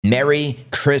Merry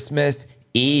Christmas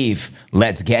Eve.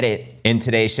 Let's get it. In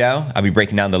today's show, I'll be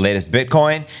breaking down the latest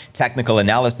Bitcoin, technical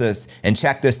analysis, and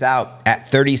check this out. At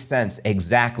 30 cents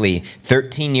exactly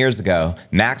 13 years ago,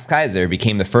 Max Keiser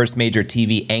became the first major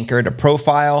TV anchor to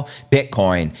profile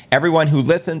Bitcoin. Everyone who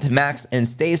listened to Max and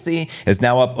Stacy is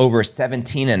now up over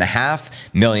 17.5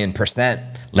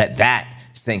 million%. Let that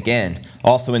sink in.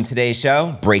 Also in today's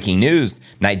show, breaking news.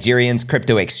 Nigerians'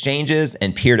 crypto exchanges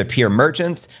and peer-to-peer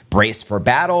merchants brace for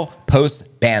battle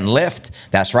post-ban lift.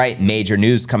 That's right, major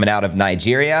news coming out of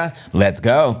Nigeria. Let's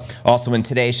go. Also in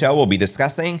today's show, we'll be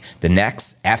discussing the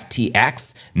next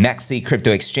FTX Mexi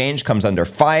crypto exchange comes under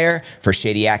fire for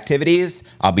shady activities.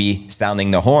 I'll be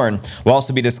sounding the horn. We'll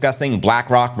also be discussing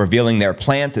BlackRock revealing their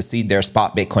plan to seed their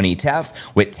spot Bitcoin ETF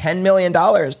with $10 million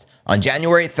on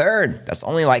January 3rd. That's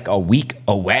only like a week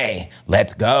away.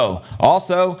 Let's go.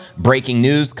 Also, breaking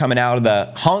news coming out of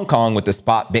the Hong Kong with the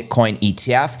spot Bitcoin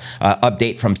ETF.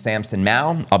 Update from Samson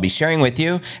Mao I'll be sharing with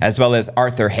you, as well as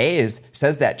Arthur Hayes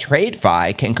says that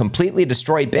TradeFi can completely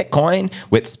destroy Bitcoin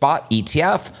with spot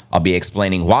ETF. I'll be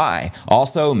explaining why.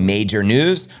 Also, major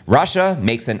news. Russia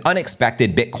makes an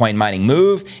unexpected Bitcoin mining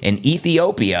move in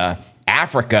Ethiopia,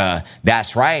 Africa.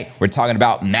 That's right. We're talking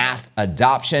about mass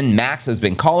adoption. Max has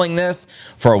been calling this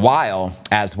for a while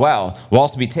as well. We'll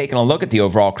also be taking a look at the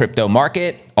overall crypto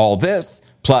market. All this,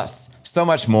 plus so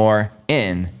much more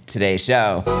in today's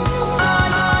show.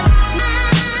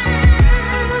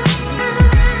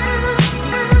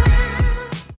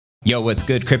 Yo, what's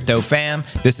good, crypto fam?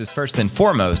 This is first and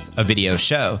foremost a video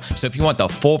show. So if you want the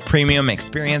full premium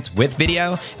experience with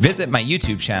video, visit my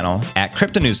YouTube channel at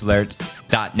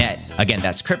cryptonewsalerts.net. Again,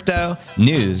 that's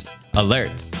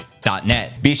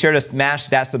cryptonewsalerts.net. Be sure to smash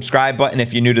that subscribe button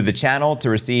if you're new to the channel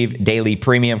to receive daily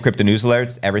premium crypto news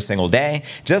alerts every single day,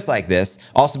 just like this.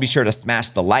 Also, be sure to smash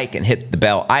the like and hit the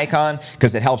bell icon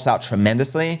because it helps out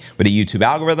tremendously with the YouTube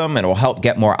algorithm and it will help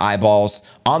get more eyeballs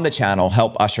on the channel,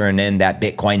 help ushering in that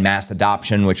Bitcoin mass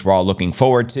adoption, which we're all looking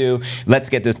forward to. Let's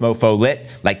get this mofo lit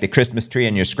like the Christmas tree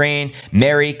on your screen.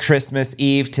 Merry Christmas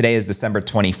Eve. Today is December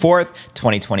 24th,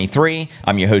 2023.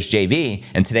 I'm your host, JV,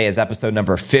 and today is episode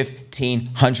number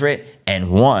 1501.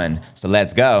 So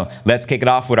let's go. Let's kick it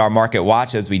off with our market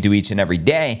watch as we do each and every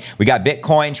day. We got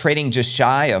Bitcoin trading just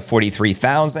shy of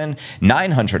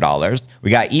 $43,900.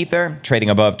 We got Ether trading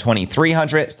above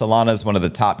 2,300. Solana is one of the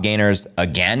top gainers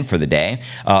again for the day,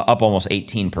 up almost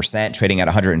 18%, trading at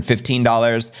 $115.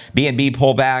 BNB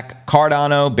pullback,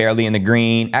 Cardano barely in the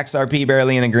green, XRP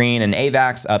barely in the green, and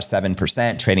AVAX up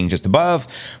 7%, trading just above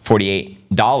 $48.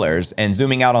 And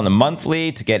zooming out on the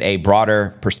monthly to get a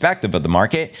broader perspective of the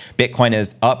market, Bitcoin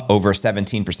is up over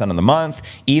 17% on the month,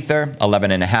 Ether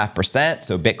 11.5%.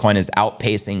 So Bitcoin is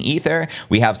outpacing Ether.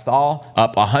 We have Sol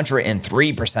up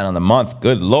 103% on the month.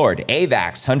 Good Lord.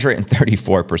 AVAX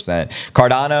 134%.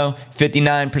 Cardano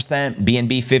 59%,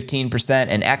 BNB 15%,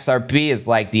 and XRP is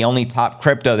like the only top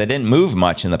crypto that didn't move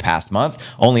much in the past month,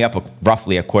 only up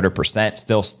roughly 0.25%,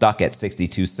 still stuck at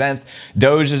 62 cents.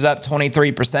 Doge is up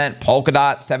 23%, Polkadot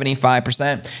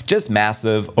 75%, just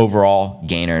massive overall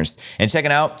gainers. And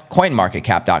checking out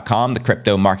coinmarketcap.com, the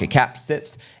crypto market cap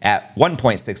sits at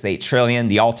 1.68 trillion.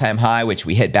 The all-time high, which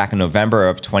we hit back in November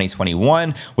of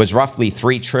 2021, was roughly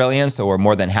 3 trillion. So we're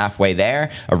more than halfway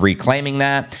there of reclaiming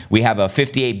that. We have a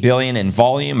 58 billion in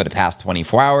volume in the past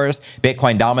 24 hours.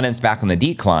 Bitcoin dominance back on the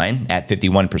decline at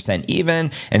 51%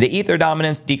 even. And the Ether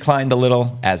dominance declined a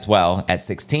little as well at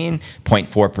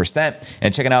 16.4%.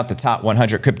 And checking out the top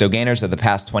 100 crypto gainers of the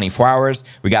past 24 hours,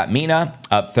 we got Mina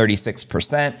up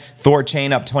 36%,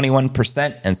 Thorchain up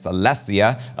 21%, and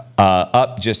Celestia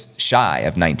up just shy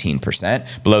of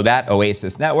 19%. Below that,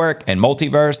 Oasis Network and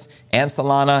Multiverse and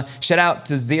Solana. Shout out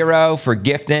to Zero for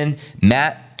gifting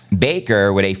Matt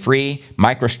Baker with a free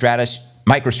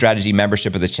MicroStrategy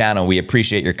membership of the channel. We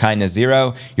appreciate your kindness,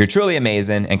 Zero. You're truly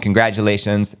amazing, and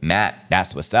congratulations, Matt.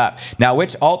 That's what's up. Now,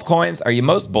 which altcoins are you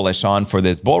most bullish on for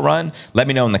this bull run? Let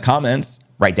me know in the comments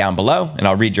right down below, and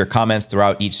I'll read your comments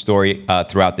throughout each story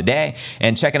throughout the day.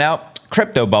 And checking out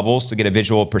crypto bubbles to get a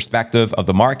visual perspective of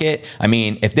the market. I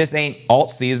mean, if this ain't alt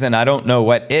season, I don't know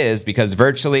what is, because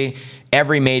virtually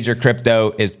every major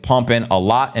crypto is pumping a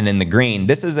lot and in the green.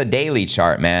 This is a daily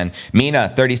chart, man. Mina,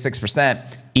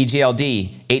 36%.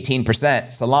 EGLD, 18%.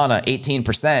 Solana,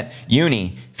 18%.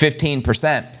 Uni, 15%.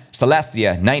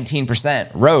 Celestia,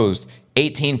 19%. Rose,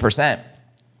 18%.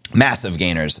 Massive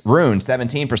gainers. Rune,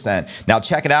 17%. Now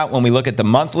check it out when we look at the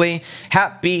monthly.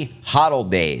 Happy HODL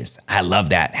days. I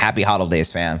love that. Happy HODL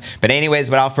days, fam. But anyways,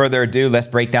 without further ado, let's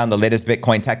break down the latest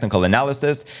Bitcoin technical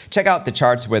analysis. Check out the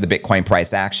charts where the Bitcoin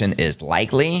price action is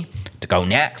likely to go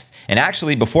next. And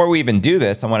actually, before we even do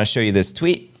this, I want to show you this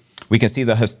tweet we can see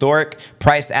the historic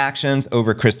price actions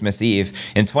over Christmas Eve.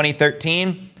 In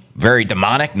 2013, very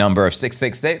demonic number of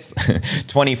 666.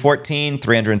 2014,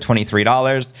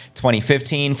 $323.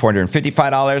 2015,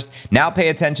 $455. Now pay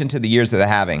attention to the years of the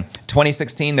halving.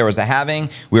 2016, there was a halving.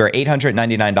 We were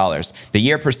 $899. The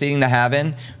year preceding the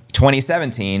halving,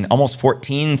 2017, almost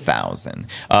 14,000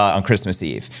 on Christmas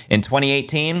Eve. In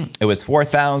 2018, it was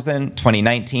 4,000.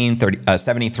 2019,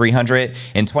 7,300.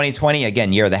 In 2020,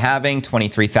 again, year of the halving,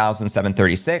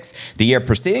 23,736. The year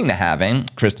preceding the halving,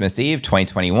 Christmas Eve,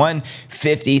 2021,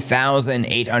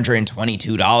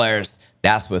 $50,822.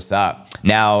 That's what's up.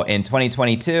 Now, in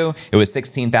 2022, it was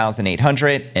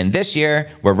 $16,800. And this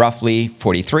year, we're roughly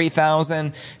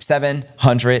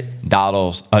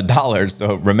 $43,700.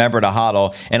 So remember to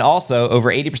hodl. And also,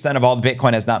 over 80% of all the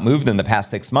Bitcoin has not moved in the past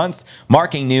 6 months,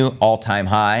 marking new all-time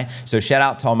high. So shout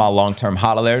out to all my long-term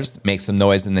hodlers. Make some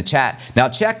noise in the chat. Now,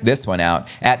 check this one out.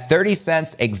 At 30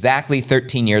 cents exactly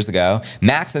 13 years ago,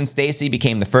 Max and Stacy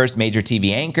became the first major TV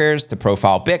anchors to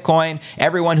profile Bitcoin.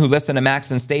 Everyone who listened to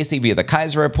Max and Stacy via the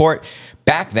Kaiser report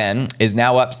back then is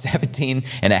now up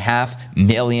 17.5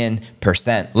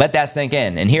 million%. Let that sink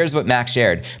in. And here's what Max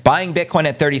shared. Buying Bitcoin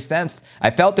at 30 cents, I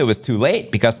felt it was too late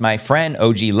because my friend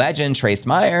OG legend Trace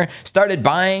Meyer started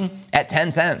buying at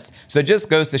 10 cents. So it just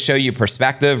goes to show you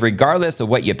perspective. Regardless of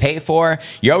what you pay for,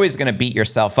 you're always going to beat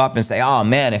yourself up and say, oh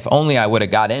man, if only I would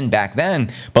have got in back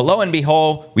then. But lo and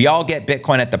behold, we all get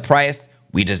Bitcoin at the price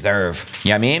we deserve.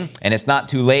 You know what I mean? And it's not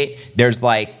too late. There's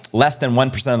like less than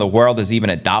 1% of the world has even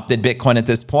adopted Bitcoin at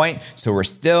this point. So we're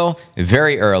still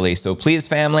very early. So please,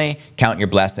 family, count your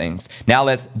blessings. Now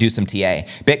let's do some TA.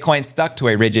 Bitcoin stuck to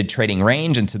a rigid trading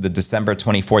range into the December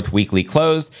 24th weekly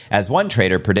close as one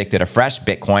trader predicted a fresh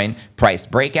Bitcoin price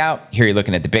breakout. Here you're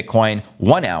looking at the Bitcoin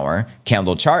 1 hour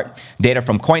candle chart. Data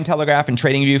from Cointelegraph and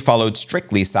TradingView followed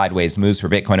strictly sideways moves for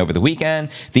Bitcoin over the weekend.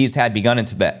 These had begun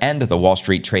into the end of the Wall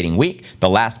Street trading week, the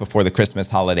last before the Christmas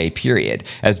holiday period,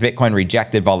 as Bitcoin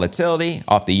rejected volatility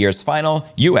off the year's final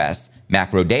U.S.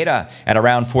 macro data at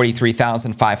around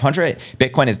 43,500.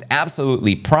 Bitcoin is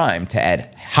absolutely primed to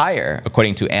head higher,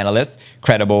 according to analysts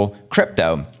Credible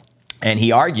Crypto. And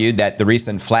he argued that the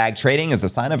recent flag trading is a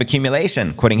sign of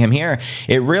accumulation. Quoting him here,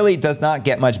 it really does not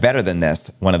get much better than this,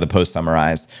 one of the posts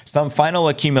summarized. Some final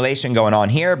accumulation going on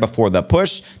here before the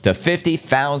push to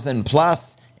 50,000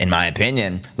 plus. In my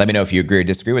opinion. Let me know if you agree or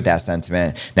disagree with that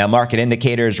sentiment. Now, market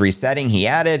indicators resetting, he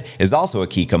added, is also a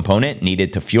key component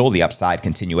needed to fuel the upside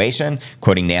continuation.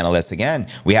 Quoting the analyst again,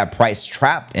 we have price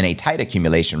trapped in a tight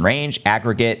accumulation range,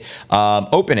 aggregate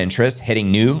open interest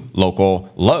hitting new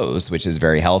local lows, which is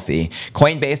very healthy.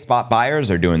 Coinbase spot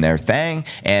buyers are doing their thing,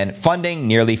 and funding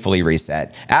nearly fully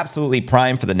reset. Absolutely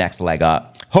prime for the next leg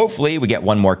up. Hopefully, we get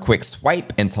one more quick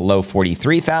swipe into low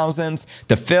 43,000s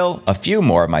to fill a few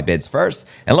more of my bids first.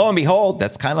 And lo and behold,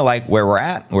 that's kind of like where we're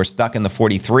at. We're stuck in the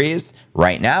 43s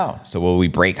right now. So will we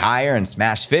break higher and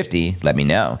smash 50? Let me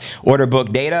know. Order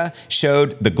book data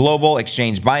showed the global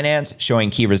exchange Binance showing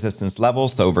key resistance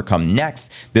levels to overcome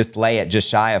next. This lay at just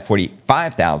shy of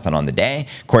 45,000 on the day,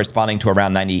 corresponding to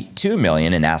around 92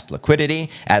 million in asked liquidity,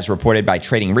 as reported by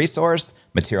Trading Resource.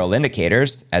 Material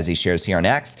indicators, as he shares here on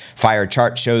X, Fire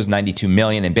chart shows 92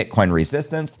 million in Bitcoin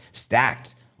resistance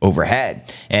stacked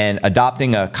overhead. And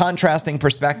adopting a contrasting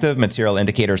perspective, Material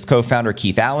Indicators co-founder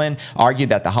Keith Allen argued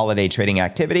that the holiday trading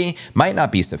activity might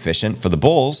not be sufficient for the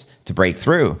bulls to break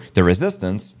through. The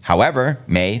resistance, however,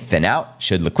 may thin out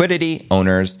should liquidity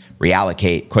owners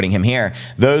reallocate. Quoting him here,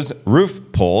 those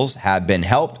roof pulls have been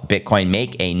helped Bitcoin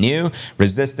make a new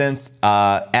resistance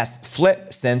S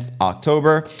flip since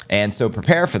October, and so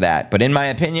prepare for that. But in my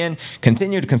opinion,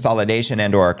 continued consolidation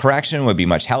and or a correction would be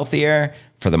much healthier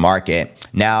for the market.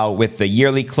 Now, with the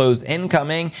yearly close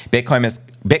incoming,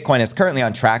 Bitcoin is currently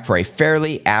on track for a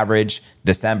fairly average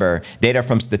December. Data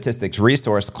from statistics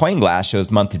resource CoinGlass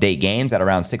shows month-to-date gains at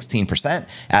around 16%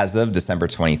 as of December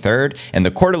 23rd, and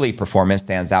the quarterly performance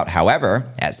stands out, however,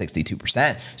 at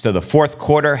 62%. So the fourth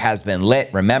quarter has been lit.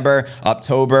 Remember,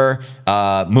 October,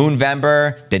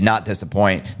 Moonvember did not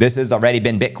disappoint. This has already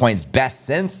been Bitcoin's best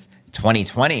since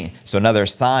 2020. So another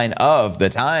sign of the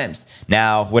times.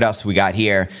 Now, what else we got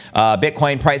here?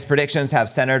 Bitcoin price predictions have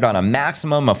centered on a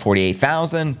maximum of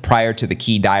 48,000 prior to the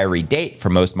key diary date for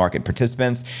most market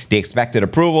participants. The expected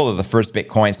approval of the first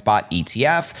Bitcoin spot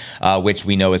ETF, which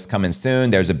we know is coming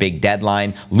soon. There's a big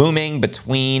deadline looming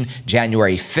between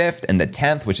January 5th and the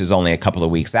 10th, which is only a couple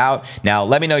of weeks out. Now,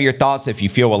 let me know your thoughts if you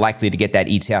feel we're likely to get that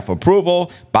ETF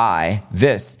approval by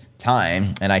this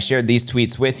time. And I shared these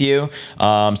tweets with you.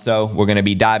 So we're going to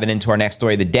be diving into our next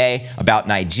story of the day about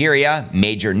Nigeria.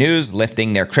 Major news,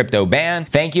 lifting their crypto ban.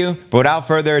 Thank you. But without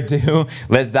further ado,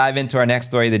 let's dive into our next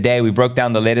story of the day. We broke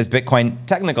down the latest Bitcoin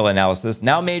technical analysis.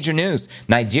 Now major news.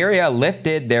 Nigeria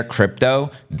lifted their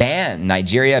crypto ban.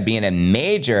 Nigeria being a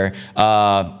major,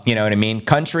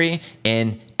 country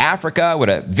in Africa with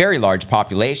a very large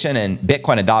population, and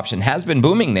Bitcoin adoption has been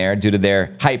booming there due to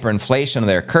their hyperinflation of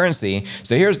their currency.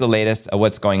 So here's the latest of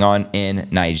what's going on in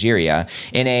Nigeria.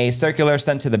 In a circular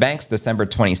sent to the banks December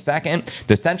 22nd,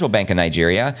 the Central Bank of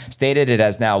Nigeria stated it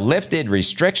has now lifted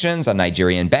restrictions on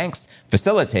Nigerian banks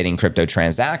facilitating crypto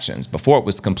transactions. Before it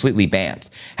was completely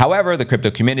banned. However, the crypto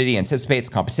community anticipates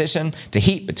competition to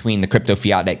heat between the crypto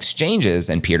fiat exchanges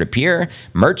and peer-to-peer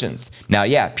merchants. Now,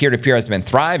 yeah, peer-to-peer has been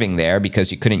thriving there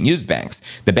because you couldn't use banks.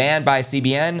 The ban by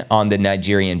CBN on the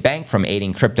Nigerian bank from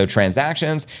aiding crypto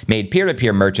transactions made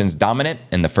peer-to-peer merchants dominant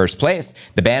in the first place.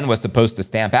 The ban was supposed to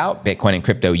stamp out Bitcoin and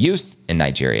crypto use in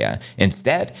Nigeria.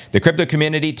 Instead, the crypto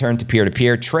community turned to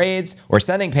peer-to-peer trades or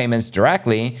sending payments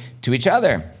directly to each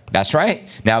other. That's right.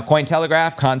 Now,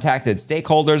 Cointelegraph contacted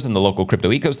stakeholders in the local crypto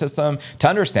ecosystem to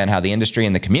understand how the industry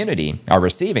and the community are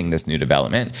receiving this new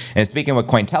development. And speaking with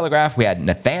Cointelegraph, we had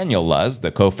Nathaniel Luz, the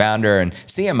co-founder and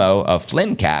CMO of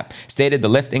FlynnCap, stated the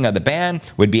lifting of the ban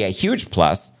would be a huge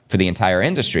plus for the entire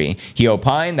industry. He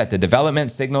opined that the development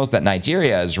signals that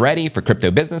Nigeria is ready for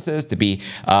crypto businesses to be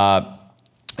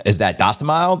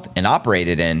domiciled and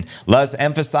operated in. Luz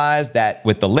emphasized that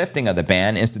with the lifting of the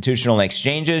ban, institutional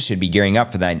exchanges should be gearing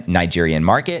up for the Nigerian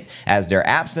market, as their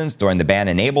absence during the ban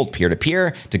enabled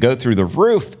peer-to-peer to go through the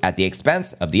roof at the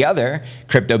expense of the other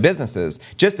crypto businesses.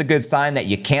 Just a good sign that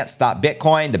you can't stop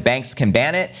Bitcoin. The banks can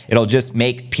ban it. It'll just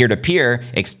make peer-to-peer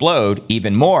explode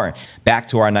even more. Back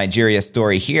to our Nigeria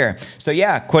story here. So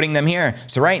yeah, quoting them here.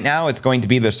 So right now it's going to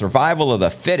be the survival of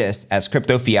the fittest as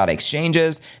crypto fiat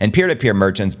exchanges and peer-to-peer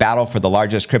merchants battle for the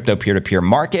largest crypto peer-to-peer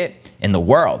market in the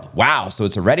world. Wow, so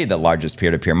it's already the largest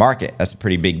peer-to-peer market. That's a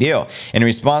pretty big deal. In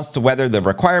response to whether the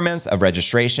requirements of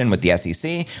registration with the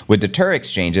SEC would deter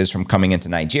exchanges from coming into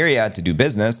Nigeria to do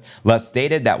business, Luz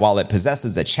stated that while it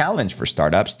possesses a challenge for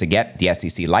startups to get the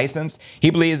SEC license, he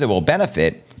believes it will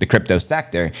benefit the crypto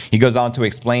sector. He goes on to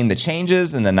explain the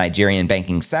changes in the Nigerian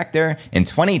banking sector in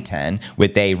 2010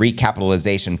 with a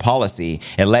recapitalization policy.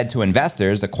 It led to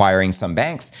investors acquiring some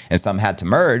banks, and some had to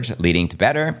merge, leading to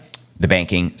better the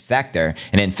banking sector.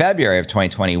 And in February of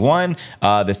 2021,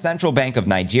 the Central Bank of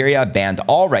Nigeria banned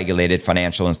all regulated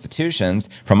financial institutions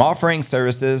from offering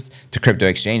services to crypto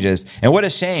exchanges. And what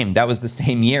a shame, that was the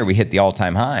same year we hit the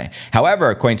all-time high. However,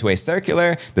 according to a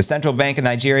circular, the Central Bank of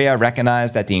Nigeria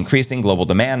recognized that the increasing global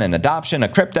demand and adoption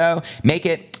of crypto make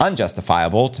it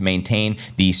unjustifiable to maintain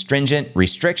the stringent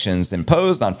restrictions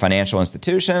imposed on financial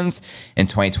institutions in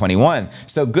 2021.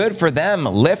 So good for them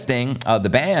lifting the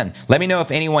ban. Let me know if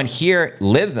anyone here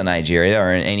lives in Nigeria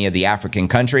or in any of the African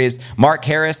countries. Mark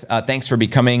Harris, thanks for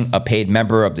becoming a paid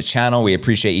member of the channel. We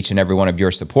appreciate each and every one of your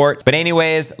support. But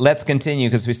anyways, let's continue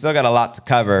because we still got a lot to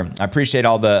cover. I appreciate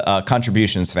all the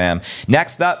contributions, fam.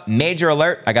 Next up, major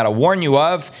alert. I got to warn you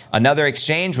of another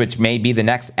exchange, which may be the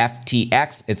next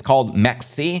FTX. It's called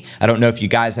MEXC. I don't know if you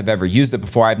guys have ever used it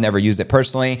before. I've never used it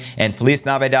personally. And Feliz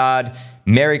Navidad,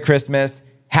 Merry Christmas,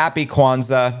 Happy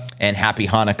Kwanzaa, and Happy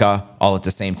Hanukkah all at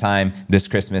the same time this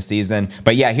Christmas season.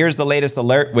 But yeah, here's the latest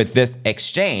alert with this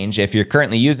exchange. If you're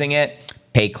currently using it,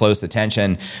 pay close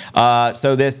attention.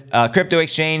 So this crypto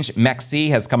exchange, MEXC,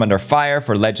 has come under fire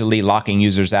for allegedly locking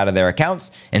users out of their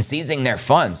accounts and seizing their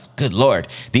funds. Good Lord.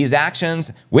 These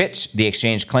actions, which the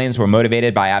exchange claims were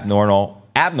motivated by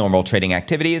abnormal trading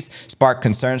activities, sparked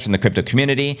concerns from the crypto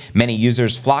community. Many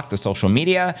users flocked to social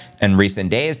media in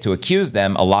recent days to accuse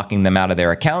them of locking them out of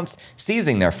their accounts,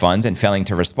 seizing their funds, and failing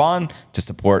to respond to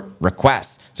support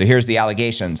requests. So here's the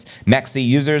allegations. MEXC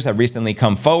users have recently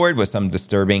come forward with some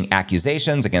disturbing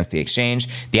accusations against the exchange.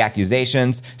 The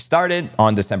accusations started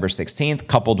on December 16th,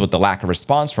 coupled with the lack of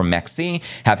response from MEXC,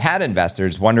 have had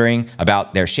investors wondering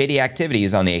about their shady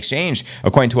activities on the exchange.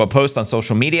 According to a post on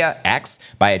social media, X,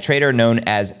 by a trader known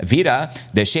as Vita,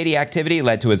 the shady activity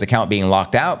led to his account being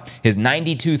locked out, his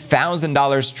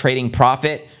 $92,000 trading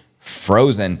profit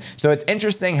frozen. So it's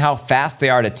interesting how fast they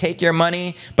are to take your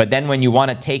money, but then when you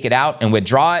want to take it out and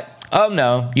withdraw it, oh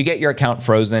no, you get your account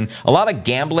frozen. A lot of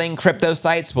gambling crypto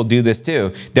sites will do this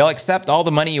too. They'll accept all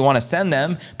the money you want to send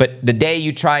them, but the day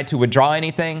you try to withdraw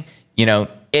anything,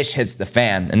 ish hits the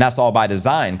fan. And that's all by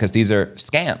design because these are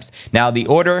scams. Now, the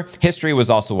order history was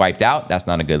also wiped out. That's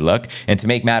not a good look. And to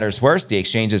make matters worse, the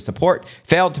exchange's support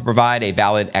failed to provide a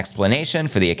valid explanation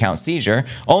for the account seizure,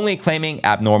 only claiming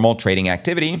abnormal trading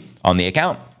activity on the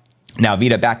account. Now,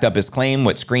 Vita backed up his claim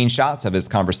with screenshots of his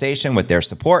conversation with their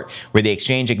support, where the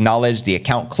exchange acknowledged the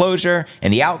account closure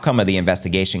and the outcome of the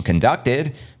investigation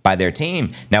conducted by their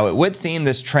team. Now, it would seem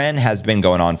this trend has been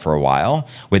going on for a while,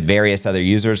 with various other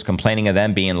users complaining of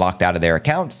them being locked out of their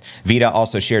accounts. Vita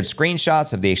also shared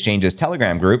screenshots of the exchange's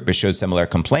Telegram group, which showed similar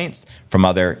complaints from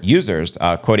other users.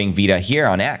 Quoting Vita here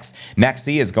on X,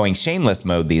 MEXC is going shameless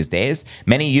mode these days.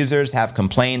 Many users have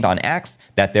complained on X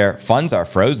that their funds are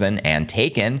frozen and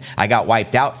taken. I got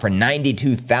wiped out for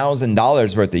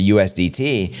 $92,000 worth of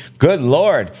USDT. Good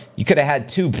Lord, you could have had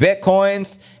 2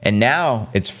 Bitcoins and now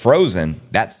it's frozen.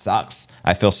 That sucks.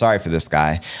 I feel sorry for this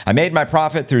guy. I made my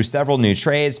profit through several new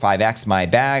trades, 5x my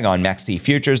bag on MEXC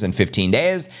futures in 15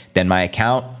 days. Then my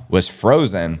account was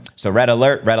frozen. So red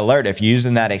alert, if you're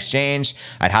using that exchange,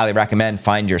 I'd highly recommend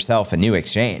find yourself a new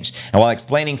exchange. And while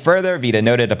explaining further, Vita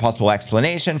noted a possible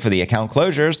explanation for the account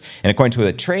closures. And according to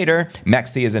a trader,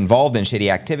 MEXC is involved in shady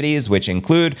activities, which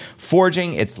include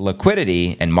forging its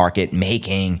liquidity and market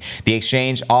making. The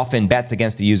exchange often bets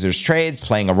against the user's trades,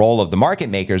 playing a role of the market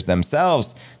makers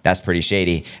themselves. That's pretty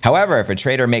shady. However, if a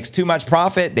trader makes too much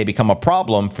profit, they become a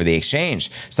problem for the exchange.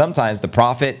 Sometimes the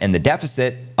profit and the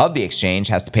deficit of the exchange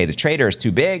has to pay the trader is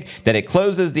too big that it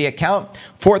closes the account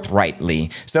forthrightly.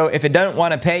 So if it doesn't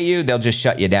want to pay you, they'll just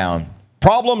shut you down.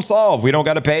 Problem solved. We don't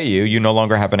got to pay you. You no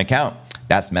longer have an account.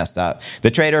 That's messed up.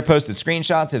 The trader posted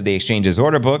screenshots of the exchange's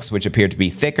order books, which appeared to be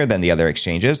thicker than the other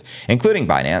exchanges, including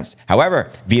Binance. However,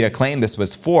 Vita claimed this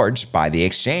was forged by the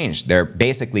exchange. They're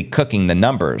basically cooking the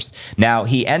numbers. Now,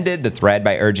 he ended the thread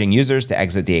by urging users to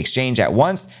exit the exchange at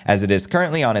once, as it is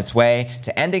currently on its way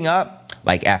to ending up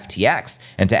like FTX.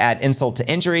 And to add insult to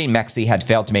injury, MEXC had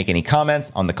failed to make any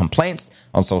comments on the complaints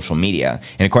on social media.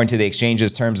 And according to the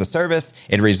exchange's terms of service,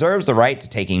 it reserves the right to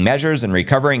taking measures and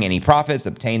recovering any profits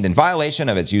obtained in violation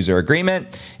of its user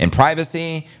agreement and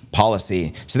privacy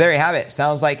policy. So there you have it.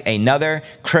 Sounds like another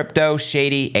crypto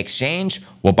shady exchange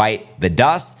will bite the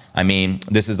dust. I mean,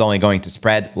 this is only going to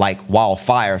spread like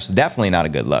wildfire, so definitely not a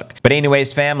good look. But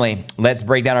anyways, family, let's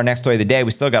break down our next story of the day.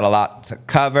 We still got a lot to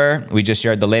cover. We just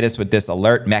shared the latest with this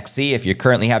alert, MEXC. If you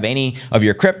currently have any of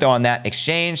your crypto on that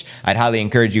exchange, I'd highly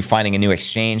encourage you finding a new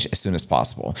exchange as soon as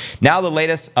possible. Now the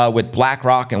latest with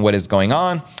BlackRock and what is going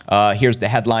on. Here's the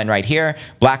headline right here.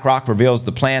 BlackRock reveals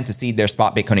the plan to seed their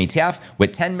spot Bitcoin ETF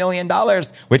with $10 million,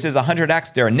 which is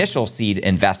 100x their initial seed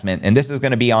investment. And this is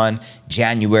going to be on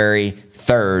January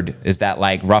 3rd. Is that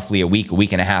like roughly a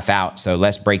week and a half out? So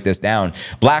let's break this down.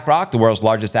 BlackRock, the world's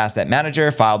largest asset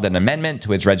manager, filed an amendment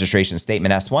to its registration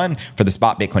statement S1 for the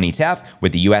spot Bitcoin ETF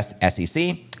with the US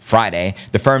SEC. Friday,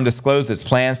 the firm disclosed its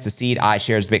plans to seed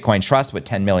iShares Bitcoin Trust with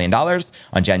 $10 million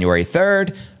on January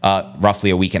 3rd,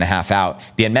 roughly a week and a half out.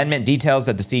 The amendment details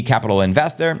that the seed capital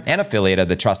investor and affiliate of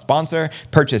the trust sponsor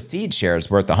purchased seed shares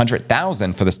worth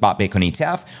 $100,000 for the spot Bitcoin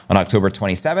ETF on October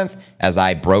 27th, as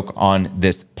I broke on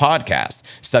this podcast,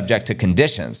 subject to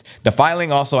conditions. The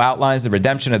filing also outlines the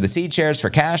redemption of the seed shares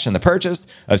for cash and the purchase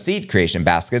of seed creation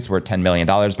baskets worth $10 million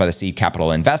by the seed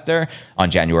capital investor on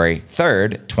January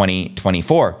 3rd,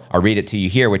 2024. I'll read it to you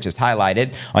here, which is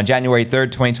highlighted. On January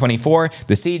 3rd, 2024,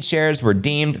 the seed shares were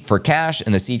deemed for cash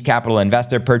and the seed capital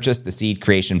investor purchased the seed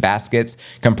creation baskets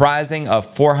comprising of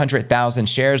 400,000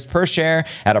 shares per share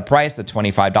at a price of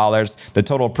 $25. The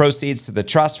total proceeds to the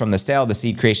trust from the sale of the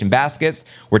seed creation baskets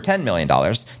were $10 million.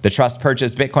 The trust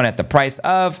purchased Bitcoin at the price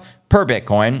of per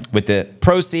Bitcoin with the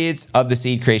proceeds of the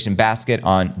seed creation basket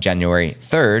on January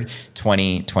 3rd,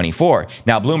 2024.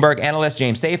 Now, Bloomberg analyst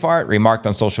James Seyfarth remarked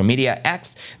on social media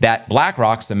X that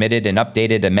BlackRock submitted an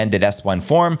updated amended S1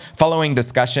 form following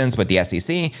discussions with the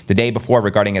SEC the day before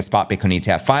regarding a spot Bitcoin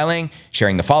ETF filing,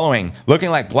 sharing the following. Looking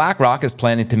like BlackRock is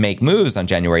planning to make moves on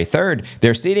January 3rd.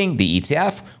 They're seeding the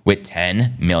ETF with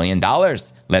 $10 million.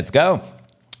 Let's go.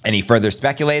 And he further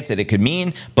speculates that it could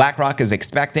mean BlackRock is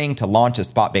expecting to launch a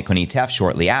spot Bitcoin ETF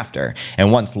shortly after.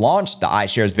 And once launched, the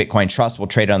iShares Bitcoin Trust will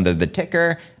trade under the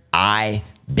ticker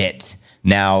IBIT.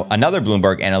 Now, another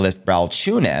Bloomberg analyst,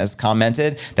 Balchunas,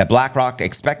 commented that BlackRock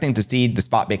expecting to seed the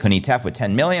spot Bitcoin ETF with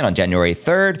 $10 million on January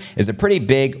 3rd is a pretty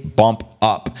big bump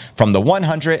up from the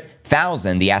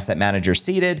 100,000 the asset manager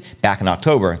seeded back in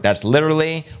October. That's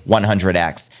literally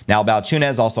 100x. Now,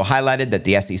 Balchunas also highlighted that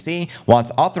the SEC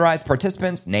wants authorized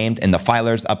participants named in the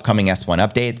filer's upcoming S1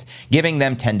 updates, giving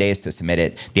them 10 days to submit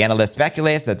it. The analyst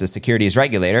speculates that the securities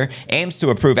regulator aims to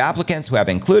approve applicants who have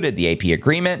included the AP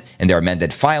agreement in their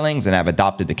amended filings and have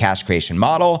adopted the cash creation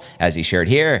model, as he shared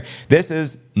here. This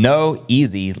is no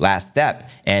easy last step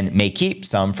and may keep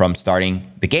some from starting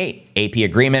the gate. AP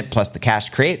agreement plus the cash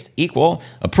creates equal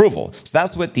approval. So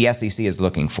that's what the SEC is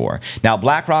looking for. Now,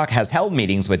 BlackRock has held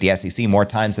meetings with the SEC more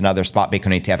times than other spot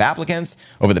Bitcoin ETF applicants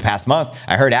over the past month.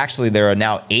 I heard actually there are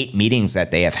now 8 meetings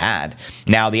that they have had.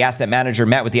 Now, the asset manager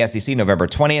met with the SEC November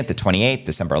 20th to 28th,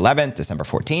 December 11th, December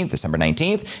 14th, December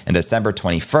 19th, and December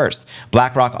 21st.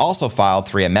 BlackRock also filed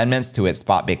 3 amendments to its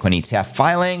spot Bitcoin ETF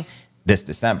filing this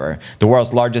December. The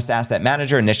world's largest asset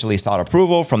manager initially sought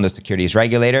approval from the securities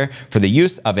regulator for the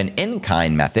use of an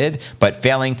in-kind method, but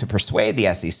failing to persuade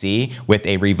the SEC with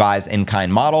a revised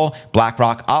in-kind model,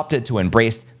 BlackRock opted to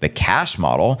embrace the cash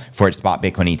model for its spot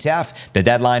Bitcoin ETF. The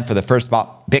deadline for the first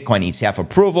spot Bitcoin ETF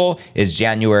approval is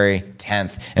January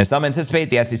 10th, and some anticipate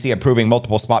the SEC approving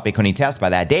multiple spot Bitcoin ETFs by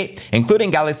that date,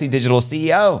 including Galaxy Digital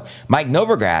CEO Mike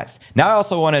Novogratz. Now, I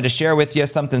also wanted to share with you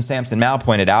something Samson Mao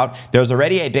pointed out. There's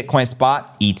already a Bitcoin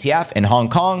spot ETF in Hong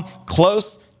Kong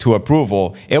close to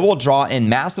approval. It will draw in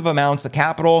massive amounts of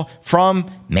capital from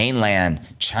mainland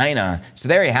China. So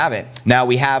there you have it. Now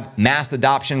we have mass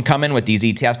adoption coming with these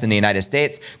ETFs in the United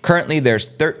States. Currently, there's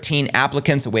 13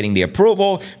 applicants awaiting the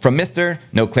approval from Mr.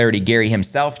 No Clarity Gary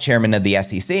himself, chairman of the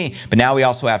SEC. But now we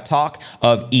also have talk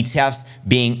of ETFs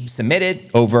being submitted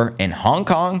over in Hong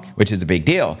Kong, which is a big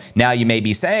deal. Now you may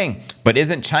be saying, but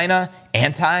isn't China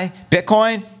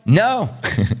anti-Bitcoin? No,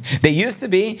 they used to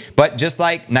be, but just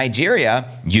like Nigeria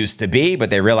used to be,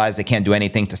 but they realized they can't do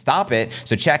anything to stop it.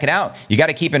 So check it out. You got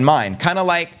to keep in mind, kind of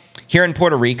like here in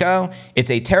Puerto Rico,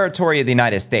 it's a territory of the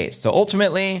United States. So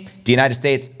ultimately, the United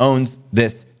States owns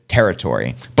this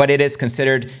territory, but it is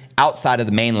considered outside of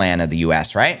the mainland of the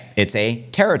US, right? It's a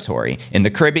territory in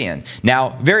the Caribbean.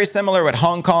 Now, very similar with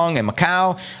Hong Kong and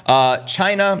Macau,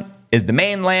 China is the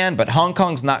mainland, but Hong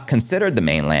Kong's not considered the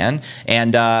mainland.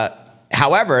 And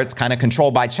however, it's kind of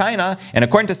controlled by China. And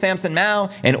according to Samson Mao,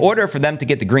 in order for them to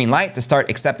get the green light to start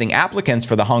accepting applicants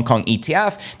for the Hong Kong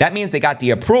ETF, that means they got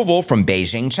the approval from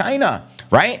Beijing, China,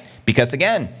 right? Because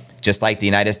again, just like the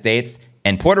United States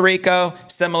and Puerto Rico,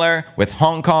 similar with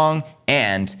Hong Kong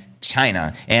and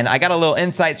China. And I got a little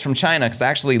insights from China because I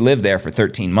actually lived there for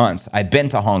 13 months. I've been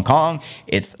to Hong Kong.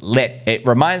 It's lit. It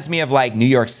reminds me of like New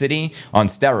York City on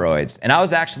steroids. And I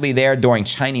was actually there during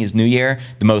Chinese New Year,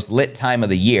 the most lit time of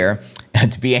the year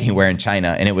to be anywhere in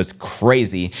China. And it was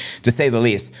crazy to say the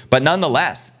least. But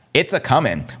nonetheless, it's a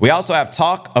coming. We also have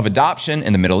talk of adoption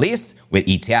in the Middle East with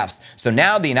ETFs. So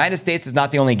now the United States is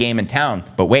not the only game in town,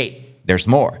 but wait, there's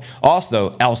more.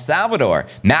 Also, El Salvador,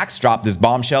 Max dropped this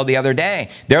bombshell the other day.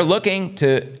 They're looking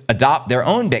to adopt their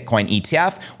own Bitcoin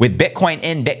ETF with Bitcoin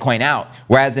in, Bitcoin out.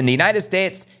 Whereas in the United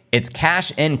States, it's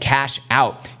cash in, cash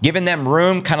out, giving them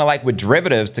room kind of like with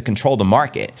derivatives to control the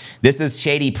market. This is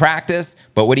shady practice,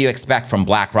 but what do you expect from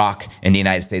BlackRock and the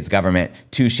United States government?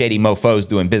 2 shady mofos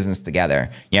doing business together.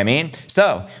 You know what I mean?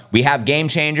 So we have game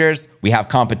changers, we have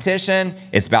competition,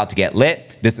 it's about to get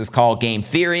lit. This is called game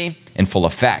theory in full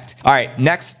effect. All right,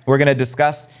 next we're gonna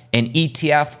discuss an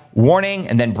ETF warning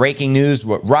and then breaking news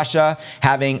with Russia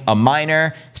having a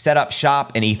miner set up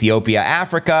shop in Ethiopia,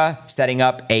 Africa, setting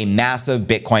up a massive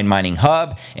Bitcoin mining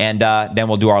hub, and then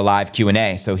we'll do our live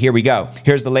Q&A. So here we go.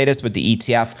 Here's the latest with the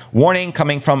ETF warning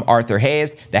coming from Arthur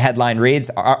Hayes. The headline reads,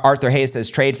 Arthur Hayes says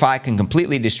TradeFi can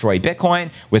completely destroy Bitcoin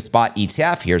with spot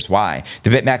ETF. Here's why. The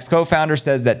BitMEX co-founder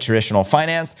says that traditional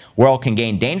finance world can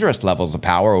gain dangerous levels of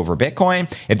power over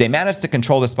Bitcoin if they manage to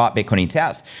control the spot Bitcoin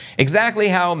ETFs. Exactly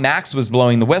how Max was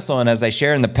blowing the whistle, and as I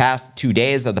shared in the past 2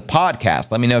 days of the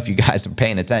podcast, let me know if you guys are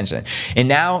paying attention. And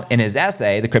now, in his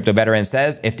essay, the crypto veteran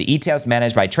says, if the ETFs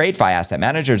managed by TradeFi asset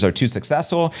managers are too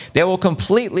successful, they will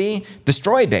completely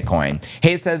destroy Bitcoin.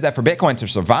 Hayes says that for Bitcoin to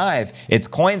survive, its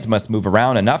coins must move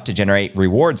around enough to generate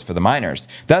rewards for the miners,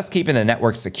 thus keeping the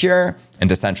network secure and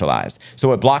decentralized. So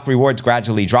with block rewards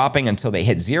gradually dropping until they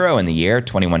hit 0 in the year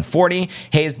 2140,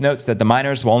 Hayes notes that the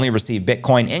miners will only receive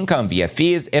Bitcoin income via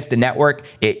fees if the network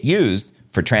it used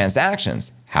for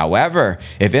transactions. However,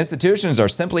 if institutions are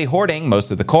simply hoarding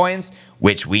most of the coins,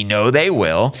 which we know they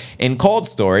will, in cold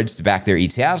storage to back their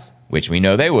ETFs, which we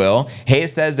know they will,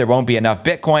 Hayes says there won't be enough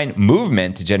Bitcoin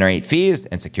movement to generate fees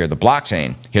and secure the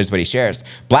blockchain. Here's what he shares.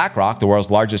 BlackRock, the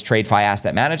world's largest TradeFi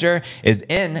asset manager, is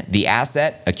in the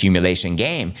asset accumulation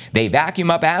game. They vacuum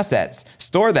up assets,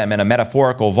 store them in a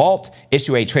metaphorical vault,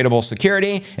 issue a tradable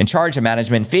security, and charge a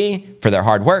management fee for their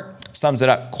hard work. sums it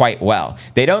up quite well.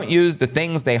 They don't use the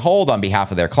things they hold on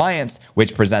behalf of their clients,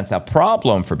 which presents a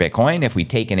problem for Bitcoin if we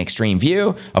take an extreme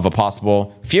view of a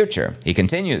possible future. He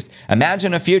continues,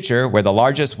 imagine a future where the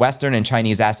largest Western and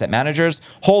Chinese asset managers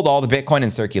hold all the Bitcoin in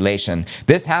circulation.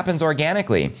 This happens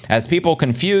organically as people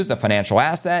confuse a financial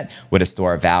asset with a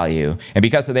store of value. And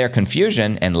because of their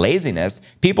confusion and laziness,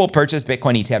 people purchase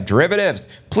Bitcoin ETF derivatives.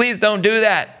 Please don't do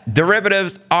that.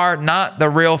 Derivatives are not the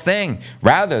real thing,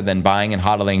 rather than buying and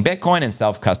hodling Bitcoin in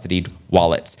self-custodied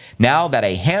wallets. Now that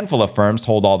a handful of firms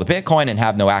hold all the Bitcoin and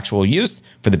have no actual use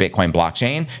for the Bitcoin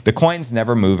blockchain, the coins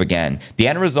never move again. The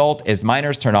end result is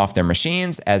miners turn off their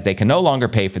machines as they can no longer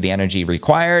pay for the energy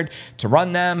required to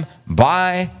run them.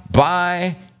 Buy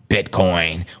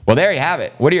Bitcoin. Well, there you have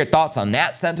it. What are your thoughts on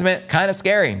that sentiment? Kind of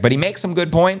scary, but he makes some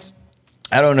good points.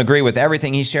 I don't agree with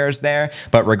everything he shares there,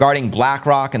 but regarding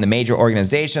BlackRock and the major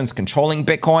organizations controlling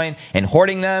Bitcoin and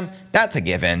hoarding them, that's a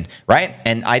given, right?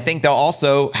 And I think they'll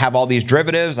also have all these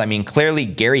derivatives. I mean, clearly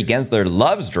Gary Gensler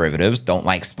loves derivatives, don't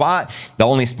like spot. The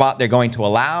only spot they're going to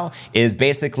allow is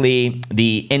basically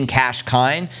the in-cash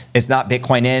kind. It's not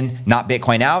Bitcoin in, not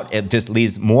Bitcoin out. It just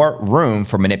leaves more room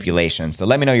for manipulation. So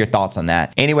let me know your thoughts on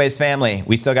that. Anyways, family,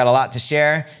 we still got a lot to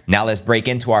share. Now let's break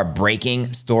into our breaking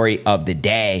story of the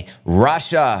day. Russia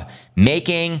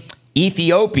making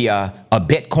Ethiopia a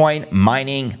Bitcoin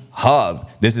mining hub.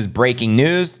 This is breaking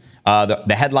news.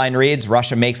 The headline reads,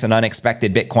 Russia makes an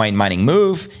unexpected Bitcoin mining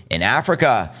move in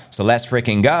Africa. So let's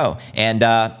freaking go. And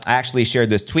I actually shared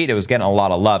this tweet. It was getting a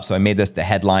lot of love. So I made this the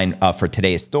headline for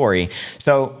today's story.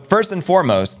 So first and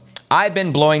foremost, I've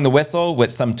been blowing the whistle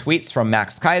with some tweets from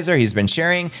Max Kaiser. He's been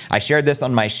sharing. I shared this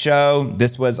on my show.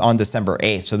 This was on December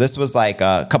 8th. So this was like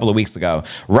a couple of weeks ago.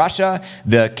 Russia,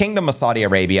 the Kingdom of Saudi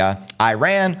Arabia,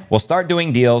 Iran will start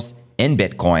doing deals in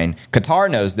Bitcoin.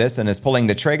 Qatar knows this and is pulling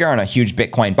the trigger on a huge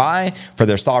Bitcoin buy for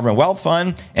their sovereign wealth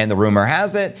fund. And the rumor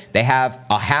has it, they have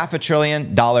 $500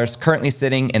 billion currently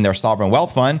sitting in their sovereign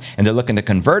wealth fund, and they're looking to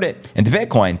convert it into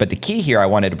Bitcoin. But the key here I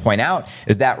wanted to point out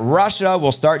is that Russia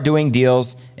will start doing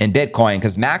deals in Bitcoin,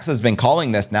 because Max has been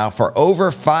calling this now for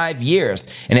over 5 years.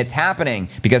 And it's happening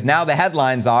because now the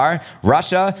headlines are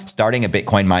Russia starting a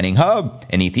Bitcoin mining hub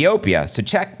in Ethiopia. So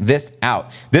check this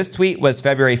out. This tweet was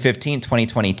February 15,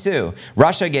 2022.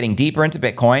 Russia getting deeper into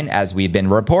Bitcoin, as we've been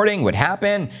reporting would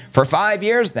happen for 5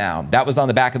 years now. That was on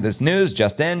the back of this news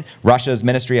just in. Russia's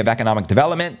Ministry of Economic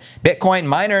Development. Bitcoin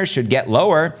miners should get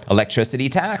lower electricity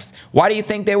tax. Why do you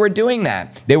think they were doing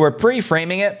that? They were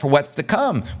pre-framing it for what's to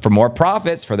come, for more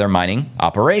profits for their mining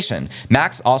operation.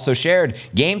 Max also shared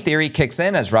game theory kicks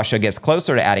in as Russia gets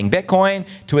closer to adding Bitcoin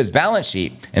to its balance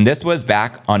sheet. And this was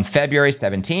back on February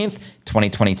 17th,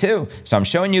 2022. So I'm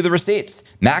showing you the receipts.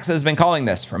 Max has been calling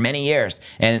this for many years.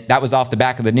 And that was off the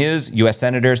back of the news. U.S.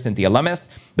 Senator Cynthia Lummis,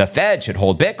 the Fed should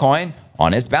hold Bitcoin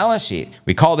on its balance sheet.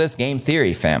 We call this game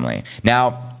theory, family.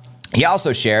 Now, he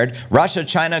also shared, Russia,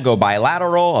 China go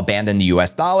bilateral, abandon the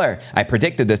US dollar. I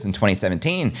predicted this in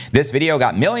 2017. This video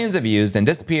got millions of views, then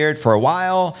disappeared for a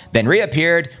while, then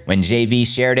reappeared when JV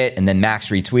shared it, and then Max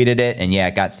retweeted it, and yeah,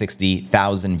 it got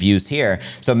 60,000 views here.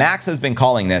 So Max has been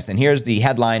calling this, and here's the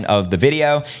headline of the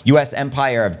video. US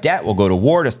empire of debt will go to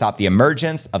war to stop the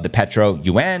emergence of the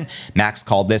petro-yuan. Max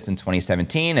called this in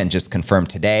 2017 and just confirmed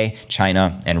today,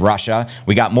 China and Russia.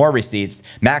 We got more receipts.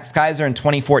 Max Kaiser in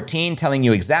 2014 telling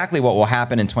you exactly what will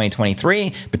happen in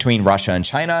 2023 between Russia and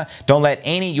China. Don't let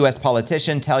any US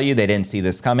politician tell you they didn't see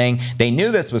this coming. They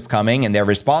knew this was coming, and their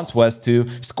response was to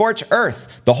scorch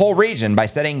earth the whole region by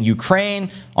setting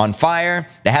Ukraine on fire.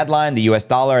 The headline, the US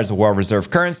dollar is a world reserve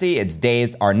currency. Its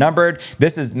days are numbered.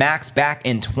 This is Max back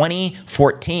in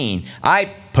 2014.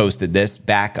 I posted this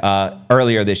back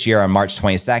earlier this year on March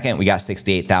 22nd. We got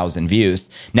 68,000 views.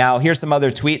 Now, here's some other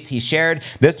tweets he shared.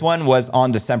 This one was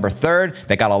on December 3rd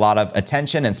that got a lot of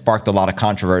attention and sparked a lot of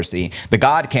controversy. The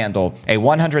God candle, a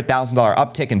 $100,000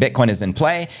 uptick in Bitcoin is in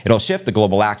play. It'll shift the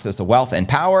global axis of wealth and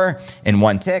power in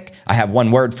one tick. I have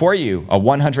one word for you, a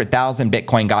 100,000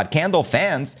 Bitcoin God candle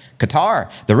fans,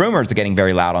 Qatar. The rumors are getting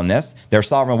very loud on this. Their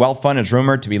sovereign wealth fund is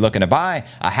rumored to be looking to buy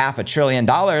 $500 billion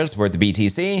worth of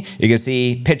BTC. You can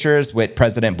see pictures with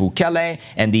President Bukele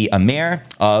and the Emir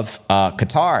of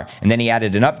Qatar. And then he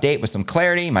added an update with some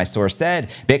clarity. My source said,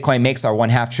 Bitcoin makes our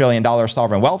 $500 billion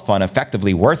sovereign wealth fund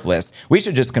effectively worthless. We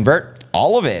should just convert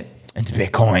all of it into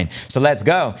Bitcoin. So let's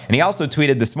go. And he also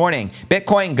tweeted this morning,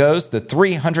 Bitcoin goes to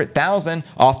 300,000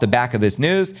 off the back of this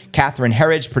news. Catherine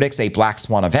Herridge predicts a black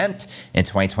swan event in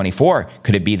 2024.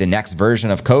 Could it be the next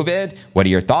version of COVID? What are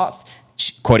your thoughts?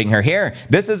 Quoting her here,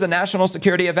 this is a national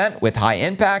security event with high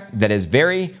impact that is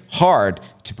very hard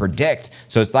to predict.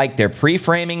 So it's like they're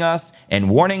pre-framing us and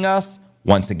warning us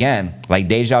once again, like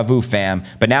deja vu, fam.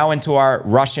 But now into our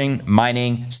Russian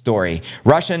mining story.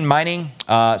 Russian mining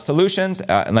solutions,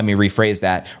 let me rephrase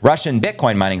that. Russian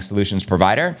Bitcoin mining solutions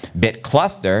provider,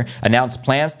 BitCluster, announced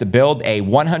plans to build a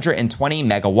 120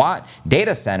 megawatt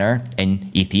data center in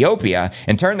Ethiopia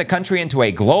and turn the country into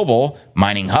a global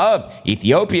mining hub.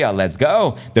 Ethiopia, let's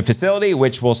go. The facility,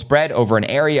 which will spread over an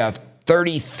area of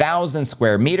 30,000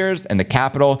 square meters in the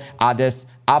capital, Addis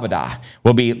Ababa,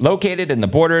 will be located in the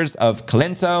borders of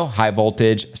Kilinto High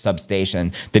Voltage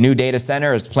Substation. The new data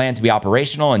center is planned to be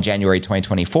operational in January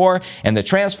 2024, and the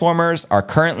transformers are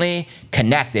currently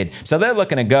connected. So they're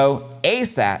looking to go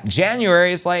ASAP.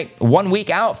 January is like 1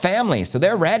 week out, family, so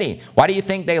they're ready. Why do you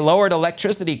think they lowered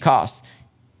electricity costs?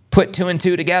 Put 2 and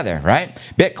 2 together, right?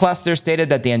 BitCluster stated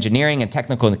that the engineering and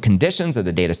technical conditions of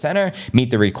the data center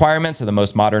meet the requirements of the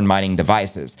most modern mining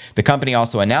devices. The company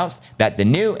also announced that the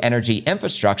new energy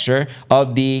infrastructure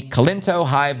of the Kilinto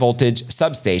High Voltage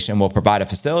Substation will provide a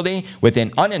facility with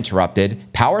an uninterrupted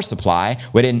power supply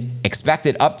with an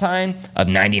expected uptime of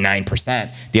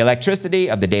 99%. The electricity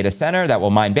of the data center that will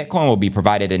mine Bitcoin will be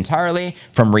provided entirely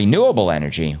from renewable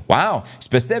energy. Wow.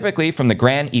 Specifically from the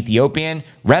Grand Ethiopian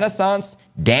Renaissance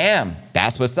Dam.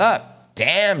 That's what's up.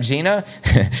 Damn, Gina.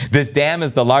 This dam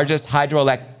is the largest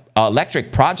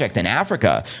hydroelectric project in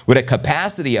Africa with a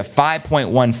capacity of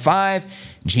 5.15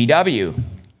 GW.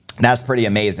 That's pretty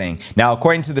amazing. Now,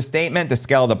 according to the statement, the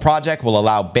scale of the project will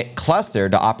allow BitCluster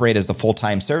to operate as a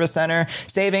full-time service center,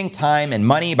 saving time and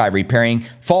money by repairing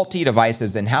faulty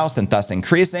devices in-house and thus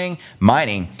increasing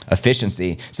mining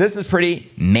efficiency. So this is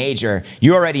pretty major.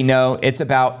 You already know it's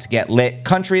about to get lit.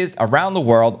 Countries around the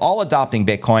world all adopting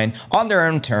Bitcoin on their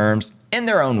own terms, in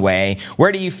their own way.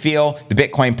 Where do you feel the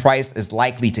Bitcoin price is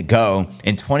likely to go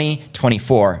in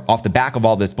 2024 off the back of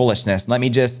all this bullishness? Let me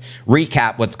just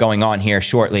recap what's going on here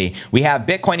shortly. We have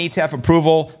Bitcoin ETF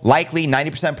approval, likely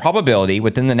 90% probability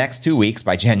within the next 2 weeks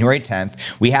by January 10th.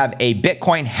 We have a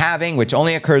Bitcoin halving, which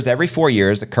only occurs every 4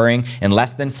 years, occurring in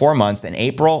less than 4 months in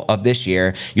April of this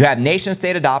year. You have nation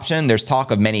state adoption. There's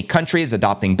talk of many countries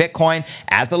adopting Bitcoin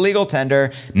as a legal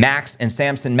tender. Max and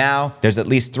Samson Mao, there's at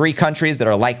least 3 countries that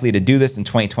are likely to do this in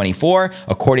 2024.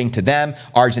 According to them,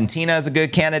 Argentina is a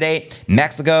good candidate.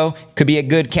 Mexico could be a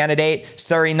good candidate.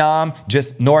 Suriname,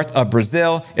 just north of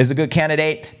Brazil, is a good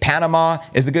candidate. Panama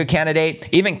is a good candidate.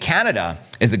 Even Canada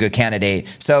is a good candidate.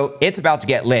 So it's about to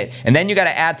get lit. And then you got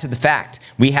to add to the fact,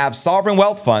 we have sovereign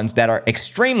wealth funds that are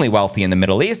extremely wealthy in the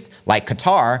Middle East, like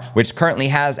Qatar, which currently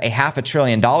has $500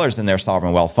 billion in their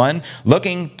sovereign wealth fund,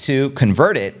 looking to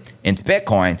convert it into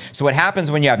Bitcoin. So what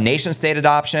happens when you have nation state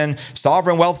adoption,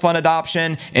 sovereign wealth fund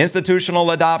adoption,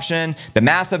 institutional adoption, the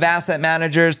massive asset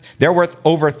managers, they're worth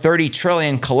over 30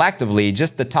 trillion collectively,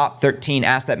 just the top 13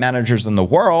 asset managers in the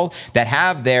world that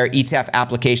have their ETF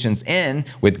applications in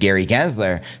with Gary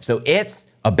Gensler. So it's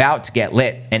about to get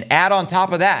lit. And add on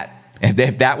top of that,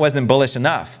 if that wasn't bullish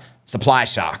enough, supply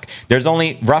shock. There's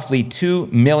only roughly 2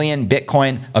 million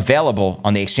Bitcoin available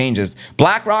on the exchanges.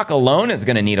 BlackRock alone is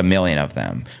going to need 1 million of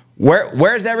them.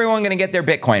 Where's everyone going to get their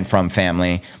Bitcoin from,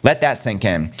 family? Let that sink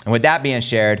in. And with that being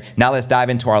shared, now let's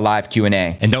dive into our live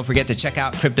Q&A. And don't forget to check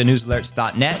out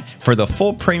cryptonewsalerts.net for the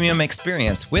full premium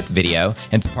experience with video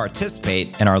and to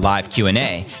participate in our live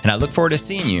Q&A. And I look forward to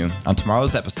seeing you on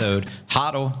tomorrow's episode.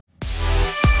 Hodl.